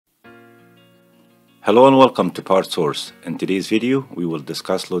Hello and welcome to Part Source. In today's video, we will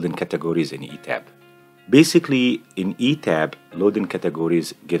discuss loading categories in ETAP. Basically, in ETAP, loading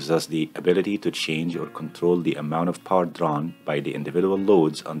categories gives us the ability to change or control the amount of power drawn by the individual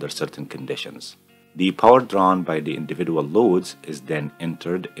loads under certain conditions. The power drawn by the individual loads is then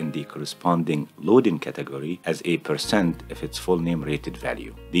entered in the corresponding loading category as a percent of its full name rated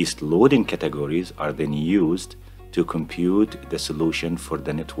value. These loading categories are then used to compute the solution for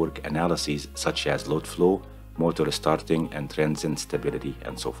the network analyses such as load flow, motor starting and transient stability,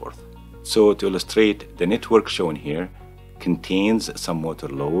 and so forth. So to illustrate, the network shown here contains some motor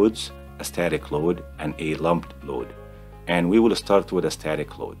loads, a static load, and a lumped load. And we will start with a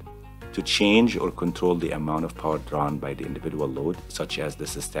static load. To change or control the amount of power drawn by the individual load, such as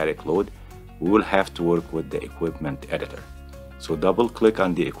this static load, we will have to work with the equipment editor. So double click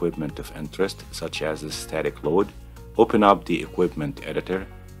on the equipment of interest, such as the static load, open up the equipment editor,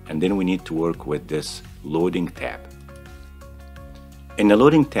 and then we need to work with this loading tab. In the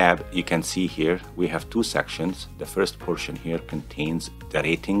loading tab, you can see here we have two sections. The first portion here contains the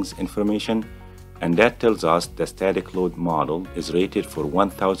ratings information, and that tells us the static load model is rated for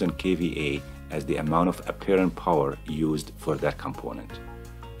 1000 kVA as the amount of apparent power used for that component.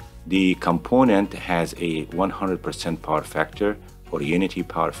 The component has a 100% power factor or unity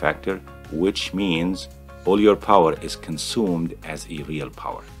power factor, which means all your power is consumed as a real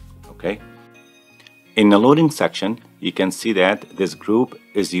power. Okay? In the loading section, you can see that this group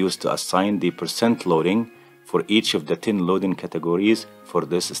is used to assign the percent loading for each of the 10 loading categories for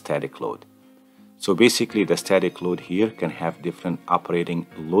this static load. So basically, the static load here can have different operating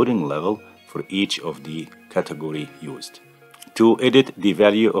loading level for each of the category used. To edit the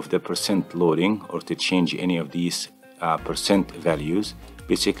value of the percent loading or to change any of these percent values,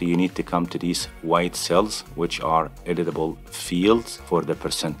 basically you need to come to these white cells, which are editable fields for the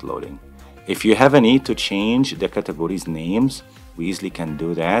percent loading. If you have a need to change the categories names, we easily can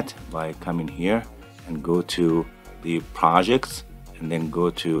do that by coming here and go to the projects and then go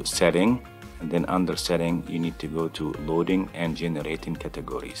to setting, and then under setting you need to go to loading and generating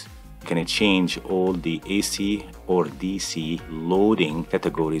categories. Can it change all the AC or DC loading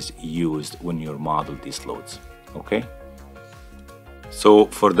categories used when you model these loads? Okay. So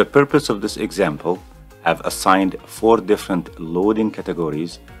for the purpose of this example, I've assigned 4 different loading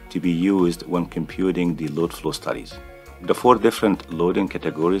categories to be used when computing the load flow studies. The 4 different loading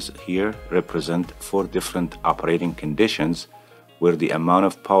categories here represent 4 different operating conditions where the amount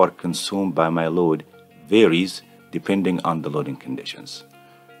of power consumed by my load varies depending on the loading conditions.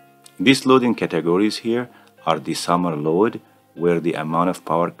 These loading categories here are the summer load, where the amount of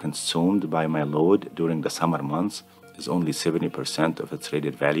power consumed by my load during the summer months is only 70% of its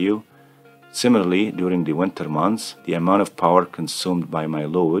rated value. Similarly, during the winter months, the amount of power consumed by my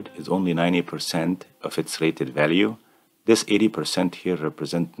load is only 90% of its rated value. This 80% here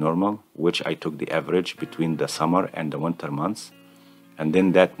represent normal, which I took the average between the summer and the winter months. And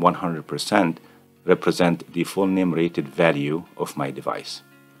then that 100% represent the full name rated value of my device.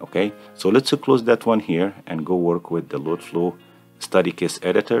 Okay, so let's close that one here and go work with the load flow study case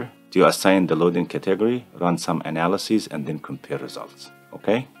editor to assign the loading category, run some analyses, and then compare results.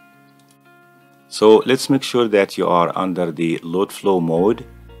 Okay, so let's make sure that you are under the load flow mode,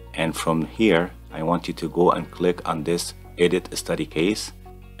 and from here I want you to go and click on this edit study case,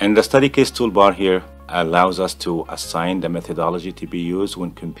 and the study case toolbar here allows us to assign the methodology to be used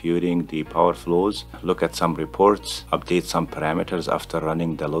when computing the power flows, look at some reports, update some parameters after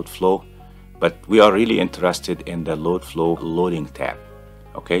running the load flow. But we are really interested in the load flow loading tab.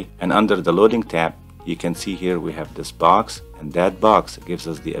 Okay, and under the loading tab, you can see here we have this box, and that box gives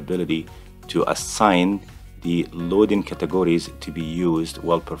us the ability to assign the loading categories to be used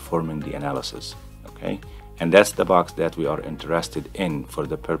while performing the analysis. Okay, and that's the box that we are interested in for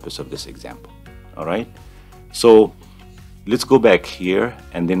the purpose of this example. All right, so let's go back here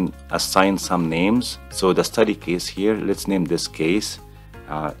and then assign some names. So the study case here, let's name this case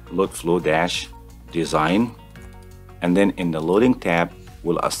load flow dash design, and then in the loading tab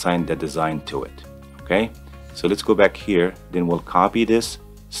we'll assign the design to it. Okay, so let's go back here, then we'll copy this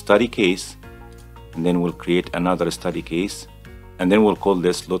study case, and then we'll create another study case, and then we'll call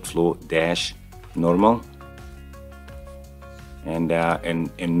this load flow dash normal, and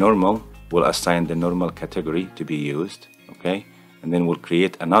in normal we'll assign the normal category to be used. Okay, and then we'll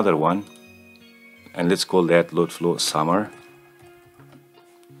create another one, and let's call that load flow summer,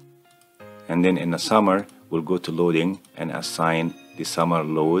 and then in the summer we'll go to loading and assign the summer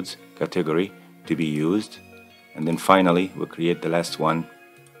loads category to be used, and then finally we'll create the last one,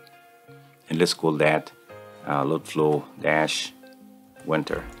 and let's call that load flow dash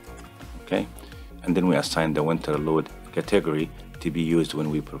winter. Okay, and then we assign the winter load category to be used when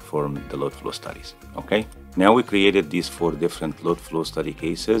we perform the load flow studies. Okay, now we created these 4 different load flow study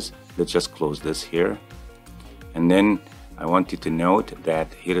cases. Let's just close this here, and then I want you to note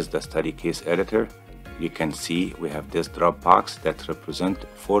that here is the study case editor. You can see we have this drop box that represent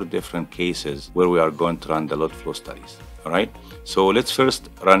 4 different cases where we are going to run the load flow studies. All right, so let's first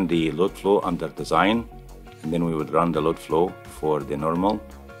run the load flow under design, and then we would run the load flow for the normal,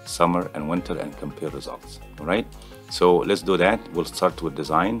 summer, and winter and compare results. All right, so let's do that. We'll start with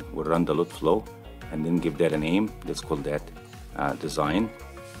design. We'll run the load flow and then give that a name. Let's call that design.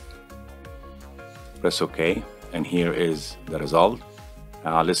 Press OK, and here is the result.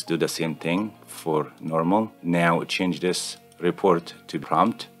 Let's do the same thing for normal. Now change this report to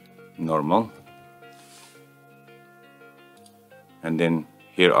prompt normal, and then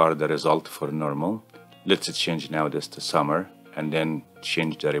here are the results for normal. Let's change now this to summer, and then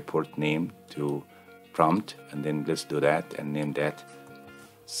change the report name to prompt, and then let's do that and name that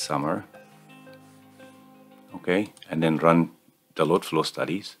summer. Okay, and then run the load flow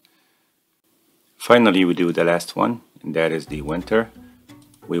studies. Finally, we do the last one, and that is the winter.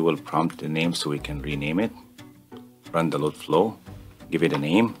 We will prompt the name so we can rename it. Run the load flow, give it a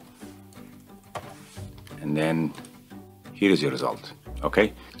name, and then here is your result.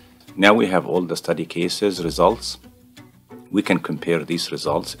 Okay, now we have all the study cases results. We can compare these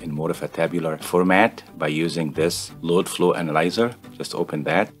results in more of a tabular format by using this load flow analyzer. Just open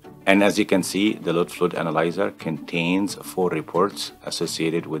that, and as you can see, the load flow analyzer contains 4 reports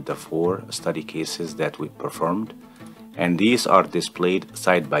associated with the 4 study cases that we performed, and these are displayed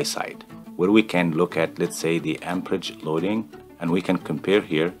side by side, where we can look at, let's say, the amperage loading, and we can compare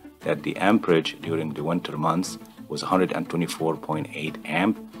here that the amperage during the winter months was 124.8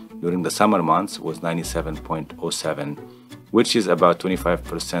 amp, during the summer months was 97.07, which is about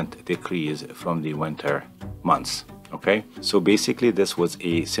 25% decrease from the winter months. Okay, so basically this was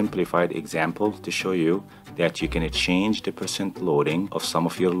a simplified example to show you that you can change the percent loading of some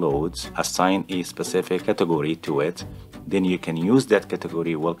of your loads, assign a specific category to it, then you can use that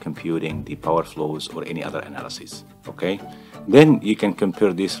category while computing the power flows or any other analysis. Okay, then you can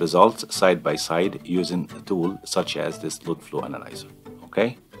compare these results side by side using a tool such as this load flow analyzer.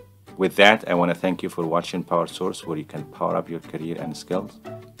 Okay, with that, I want to thank you for watching Power Source, where you can power up your career and skills.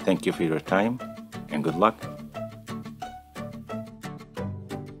 Thank you for your time, and good luck.